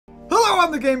Hello,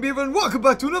 I'm the Game Beaver, and welcome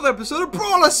back to another episode of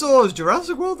Brawlasaurs,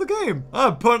 Jurassic World the game.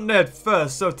 I'm putting it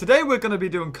first. So today we're going to be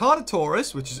doing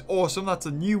Carnotaurus, which is awesome. That's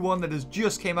a new one that has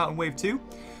just came out in Wave 2.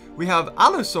 We have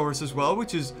Allosaurs as well,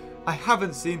 which is, I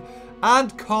haven't seen,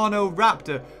 and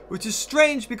Carnoraptor, which is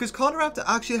strange because Carnoraptor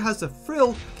actually has a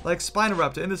frill like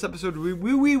Spinoraptor. In this episode, we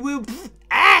will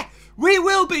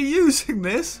be using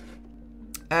this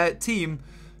team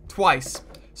twice.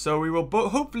 So we will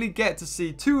hopefully get to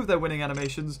see 2 of their winning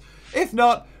animations. If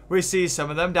not, we see some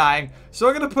of them dying. So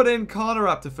I'm going to put in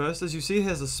Carnoraptor first. As you see, he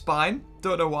has a spine.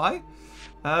 Don't know why.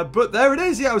 But there it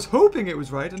is. Yeah, I was hoping it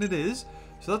was right, and it is.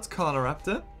 So that's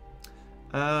Carnoraptor.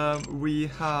 We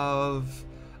have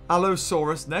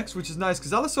Allosaurus next, which is nice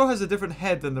because Allosaur has a different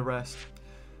head than the rest.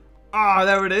 Ah,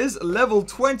 there it is. Level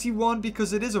 21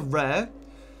 because it is a rare.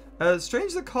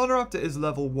 Strange that Carnoraptor is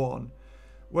level 1.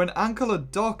 When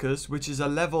Ankylodocus, which is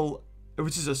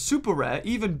a super rare,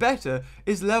 even better,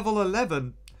 is level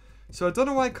 11. So I don't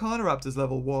know why Carnoraptor is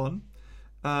level 1.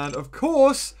 And of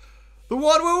course, the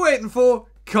one we're waiting for,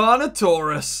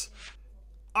 Carnotaurus.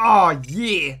 Ah,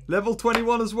 yeah, level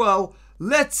 21 as well.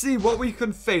 Let's see what we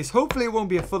can face. Hopefully it won't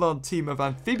be a full-on team of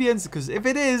amphibians, because if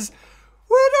it is,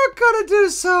 we're not gonna do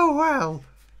so well.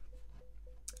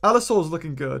 Allosaur's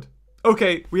looking good.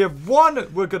 Okay, we have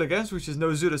one we're good against, which is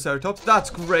Nozotoceratops. That's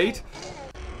great.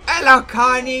 Hello,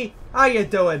 Carney. How you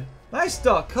doing? Nice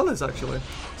dark colors, actually.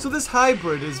 So this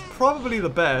hybrid is probably the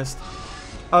best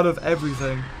out of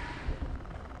everything.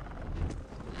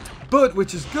 But,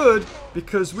 which is good,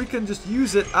 because we can just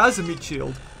use it as a meat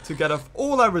shield to get off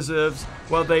all our reserves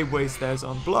while they waste theirs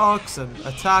on blocks and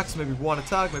attacks. Maybe 1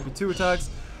 attack, maybe 2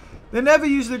 attacks. They never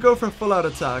usually go for a full-out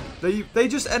attack. They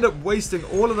just end up wasting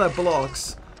all of their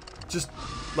blocks. Just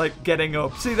like getting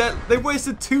up. See that they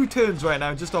wasted 2 turns right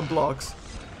now just on blocks,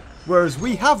 whereas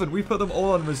we haven't. We put them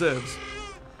all on reserves.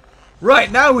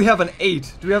 Right now we have an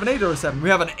 8. Do we have an 8 or a 7? We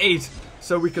have an 8,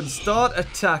 so we can start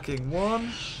attacking.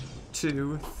 1,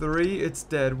 2, 3. It's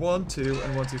dead. 1, 2,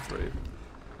 and 1, 2, 3.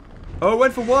 Oh, it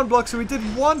went for 1 block, so we did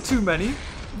 1 too many.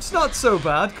 It's not so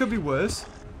bad. Could be worse.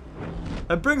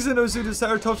 It brings in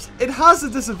Nozotoceratops. It has a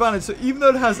disadvantage, so even though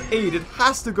it has 8, it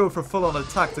has to go for full-on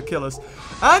attack to kill us.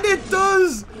 And it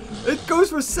does! It goes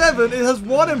for 7. It has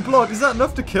 1 in block. Is that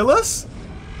enough to kill us?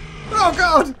 Oh,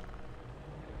 God!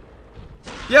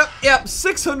 Yep,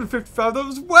 655. That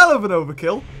was well of an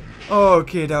overkill.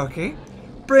 Okie dokie.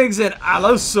 Brings in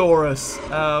Allosaurus.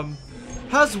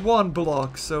 Has 1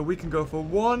 block, so we can go for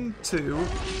 1, 2,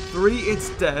 3, it's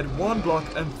dead, 1 block,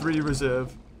 and 3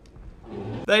 reserve.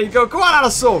 There you go. Come on,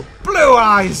 Allosaur. Blue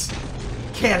eyes.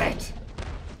 Kill it.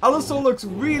 Allosaur looks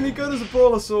really good as a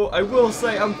Brawlasaur. I will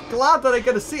say, I'm glad that I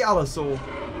get to see Allosaur.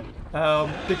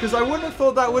 Because I wouldn't have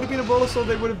thought that would have been a Brawlasaur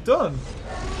they would have done.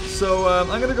 So, I'm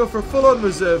going to go for a full-on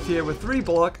reserve here with 3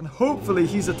 block. And hopefully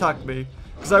he's attacked me.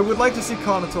 Because I would like to see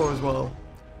Carnotaur as well.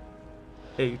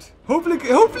 8. Hopefully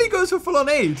he goes for full-on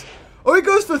 8. Oh, he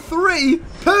goes for 3.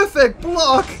 Perfect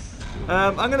block.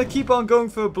 I'm going to keep on going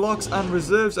for blocks and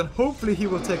reserves, and hopefully he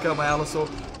will take out my Allosaur,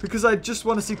 because I just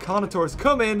want to see Carnotaurus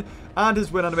come in, and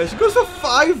his win animation goes for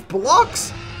 5 blocks?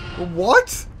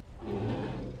 What?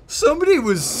 Somebody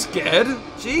was scared?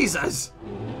 Jesus.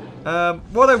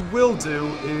 What I will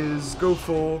do is go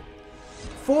for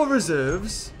 4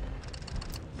 reserves,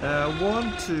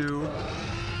 1, 2,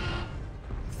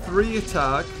 3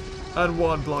 attack, and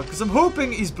 1 block, because I'm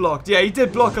hoping he's blocked. Yeah, he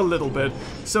did block a little bit.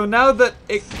 So now that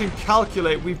it can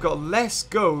calculate we've got less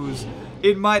goes,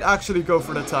 it might actually go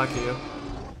for an attack here.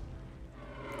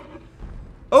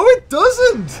 Oh, it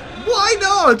doesn't! Why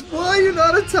not? Why are you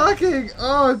not attacking?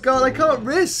 Oh, God, I can't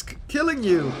risk killing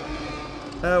you.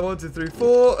 1, 2, 3,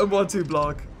 4, and 1, 2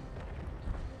 block.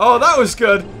 Oh, that was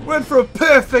good. Went for a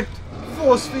perfect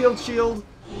force field shield.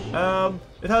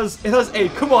 It has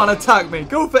 8. Come on, attack me.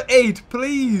 Go for 8,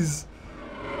 please.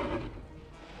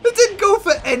 It didn't go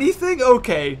for anything?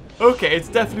 Okay, it's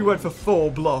definitely went for 4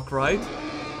 block, right?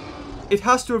 It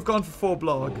has to have gone for 4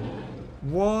 block.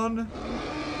 1,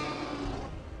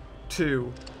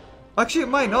 2. Actually, it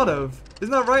might not have.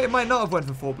 Isn't that right? It might not have went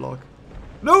for 4 block.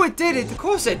 No, it did. Of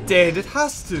course it did. It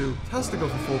has to. It has to go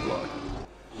for 4 block.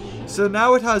 So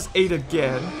now it has 8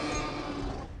 again.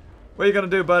 What are you gonna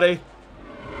do, buddy?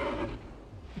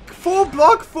 4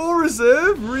 block, 4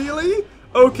 reserve? Really?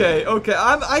 Okay.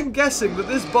 I'm guessing that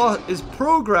this bot is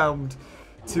programmed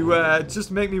to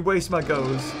just make me waste my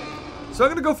goes. So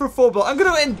I'm going to go for a 4 block. I'm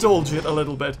going to indulge it a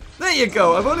little bit. There you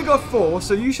go. I've only got 4,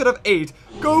 so you should have 8.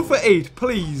 Go for 8,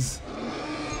 please.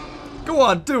 Go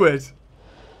on, do it.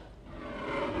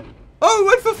 Oh,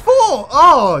 went for 4.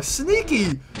 Oh,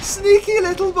 sneaky. Sneaky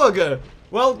little bugger.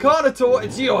 Well, Carnotaur,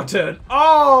 it's your turn.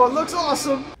 Oh, it looks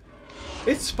awesome.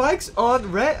 its spikes aren't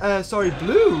red, sorry,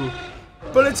 blue.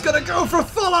 But it's gonna go for a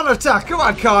full-on attack. Come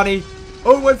on, Carney.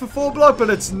 Oh, it went for 4 block, but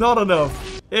it's not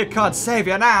enough. It can't save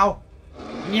you now.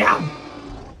 Yum.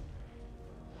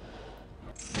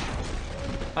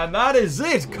 And that is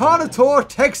it. Carnotaur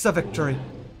takes the victory.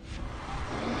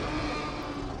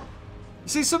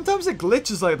 See, sometimes it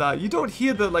glitches like that. You don't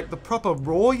hear the proper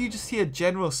roar. You just hear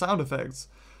general sound effects.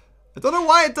 I don't know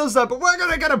why it does that, but we're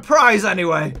gonna get a prize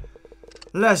anyway.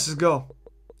 Let's go.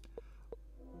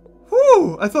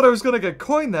 Whew, I thought I was gonna get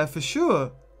coin there for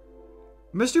sure.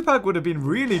 Mystery pack would have been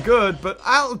really good, but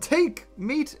I'll take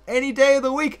meat any day of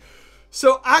the week.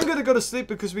 So I'm gonna go to sleep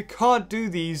because we can't do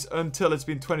these until it's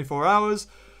been 24 hours.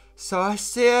 So I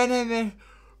see you in a minute.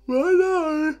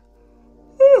 Bye.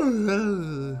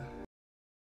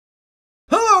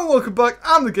 Hello, welcome back.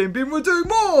 I'm the Game Beam. We're doing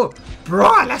more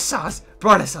Brawlasaurs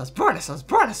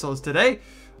today.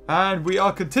 And we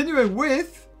are continuing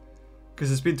with,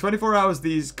 because it's been 24 hours,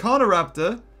 these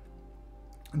Carnoraptor,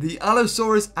 the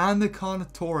Allosaurs, and the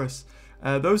Carnotaurus.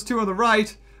 Those two on the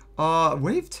right are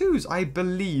wave 2s, I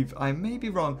believe. I may be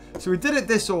wrong. So we did it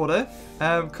this order.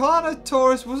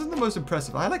 Carnotaurus wasn't the most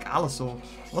impressive. I like Allosaur.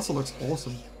 Allosaur looks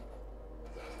awesome.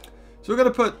 So we're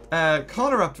going to put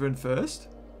Carnoraptor in first.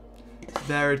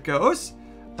 There it goes.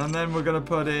 And then we're going to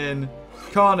put in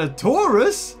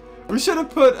Carnotaurus. We should have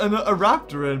put a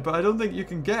raptor in, but I don't think you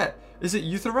can get. Is it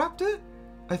Eutheraptor?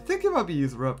 I think it might be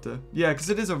Eutheraptor. Yeah, because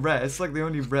it is a rare. It's like the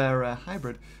only rare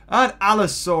hybrid. And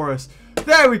Allosaurus.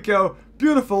 There we go.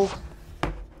 Beautiful.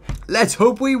 Let's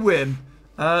hope we win.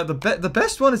 The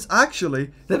best one is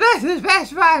actually the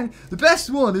best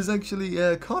one is actually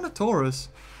Carnotaurus.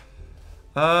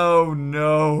 Oh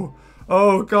no.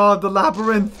 Oh god, the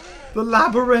labyrinth. The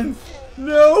labyrinth.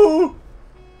 No.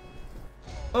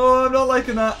 Oh, I'm not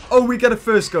liking that. Oh, we get a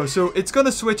first go. So it's going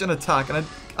to switch and attack. And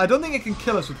I don't think it can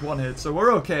kill us with one hit. So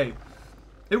we're okay.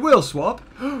 It will swap.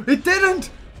 It didn't.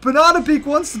 Banana Beak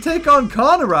wants to take on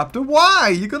Carnoraptor.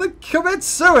 Why? You're going to commit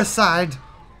suicide.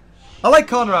 I like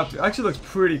Carnoraptor. It actually looks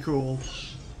pretty cool.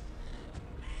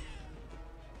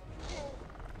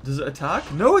 Does it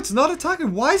attack? No, it's not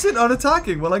attacking. Why is it not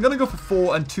attacking? Well, I'm going to go for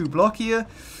 4 and 2 block here.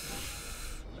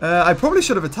 I probably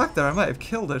should have attacked there. I might have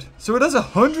killed it. So it has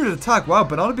 100 attack. Wow,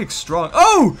 Banana Beak's strong.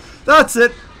 Oh, that's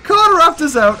it.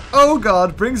 Carnoraptor's out. Oh,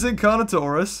 God. Brings in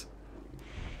Carnotaurus.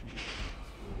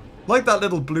 Like that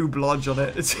little blue blodge on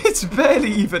it. It's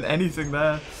barely even anything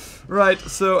there. Right,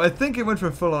 so I think it went for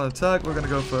a full-on attack. We're going to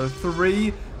go for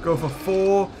 3, go for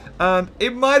 4. And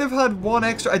it might have had 1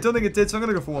 extra. I don't think it did, so I'm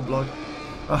going to go for 1 block.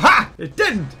 Aha! It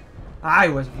didn't! I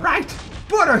was right!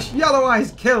 Butters! Yellow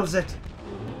Eyes kills it!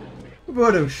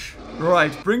 Butters.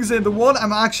 Right, brings in the one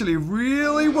I'm actually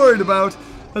really worried about.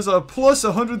 Has a plus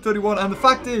 131, and the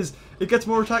fact is, it gets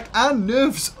more attack and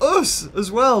nerfs us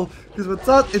as well. Because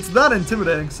it's that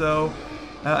intimidating, so...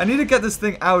 I need to get this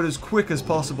thing out as quick as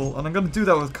possible, and I'm going to do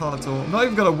that with Carnotaur. I'm not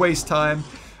even going to waste time.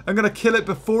 I'm going to kill it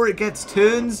before it gets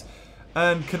turns,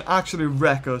 and can actually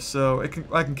wreck us. So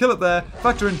I can kill it there,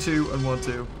 factor in 2 and 1,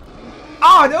 2.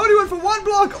 Ah, it only went for 1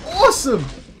 block! Awesome!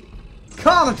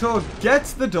 Carnotaur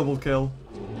gets the double kill.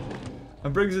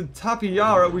 And brings in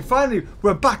Tapiara.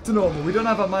 We're back to normal. We don't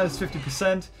have our minus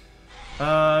 50%.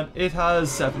 And it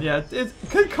has 7. Yeah,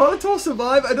 can Carnotaur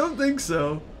survive? I don't think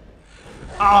so.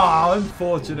 Ah,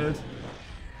 unfortunate.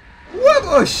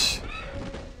 Whoosh!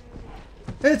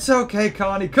 It's okay,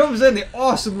 Carney. Comes in the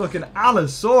awesome looking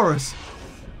Allosaurus.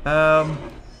 Right,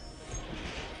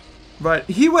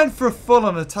 he went for a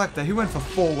full-on attack there. He went for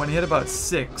 4 when he hit about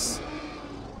 6.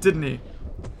 Didn't he?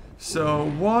 So,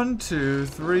 1, 2,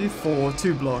 3, 4,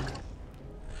 2 block.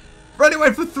 Right, it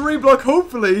went for 3 block.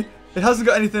 Hopefully, it hasn't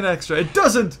got anything extra. It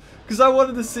doesn't! Because I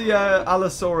wanted to see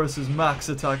Allosaurus' max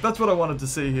attack. That's what I wanted to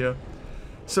see here.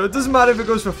 So, it doesn't matter if it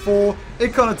goes for 4.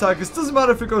 It can't attack us. Doesn't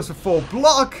matter if it goes for 4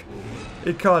 block.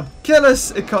 It can't kill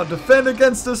us. It can't defend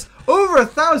against us. Over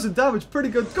 1,000 damage. Pretty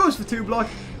good. Goes for 2 block.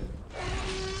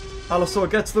 Allosaur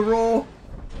gets the roar.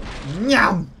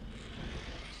 Nyam!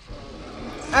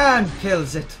 And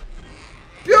kills it.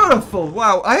 Beautiful.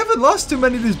 Wow, I haven't lost too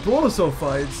many of these Brawlasaur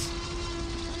fights.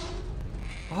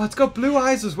 Oh, it's got blue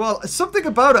eyes as well. Something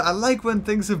about it. I like when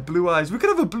things have blue eyes. We could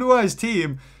have a blue eyes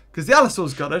team. Because the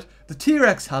Allosaur's got it. The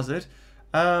T.Rex has it.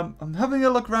 I'm having a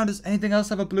look around. Does anything else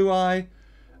have a blue eye?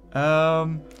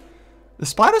 The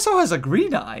Spinosaur has a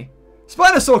green eye.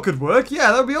 Spinosaur could work.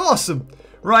 Yeah, that would be awesome.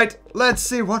 Right, let's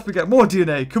see what we get. More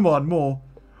DNA. Come on, more.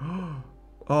 Oh,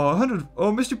 100.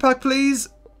 Oh, mystery pack, please.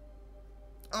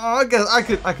 Oh, I guess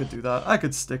I could do that. I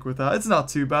could stick with that. It's not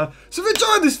too bad. So if you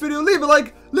enjoyed this video, leave a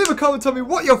like, leave a comment, tell me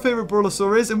what your favorite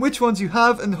Brawlasaur is and which ones you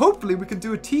have, and hopefully we can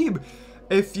do a team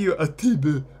if you a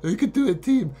team, we could do a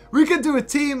team. We could do a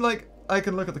team. Like, I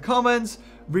can look at the comments,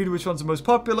 read which ones are most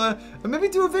popular, and maybe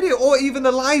do a video, or even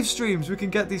the live streams. We can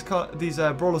get these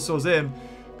Brawlasaurs in,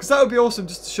 because that would be awesome,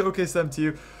 just to showcase them to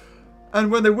you. And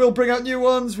when they will bring out new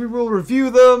ones, we will review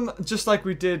them, just like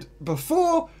we did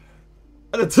before.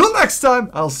 And until next time,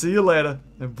 I'll see you later,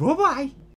 and bye bye.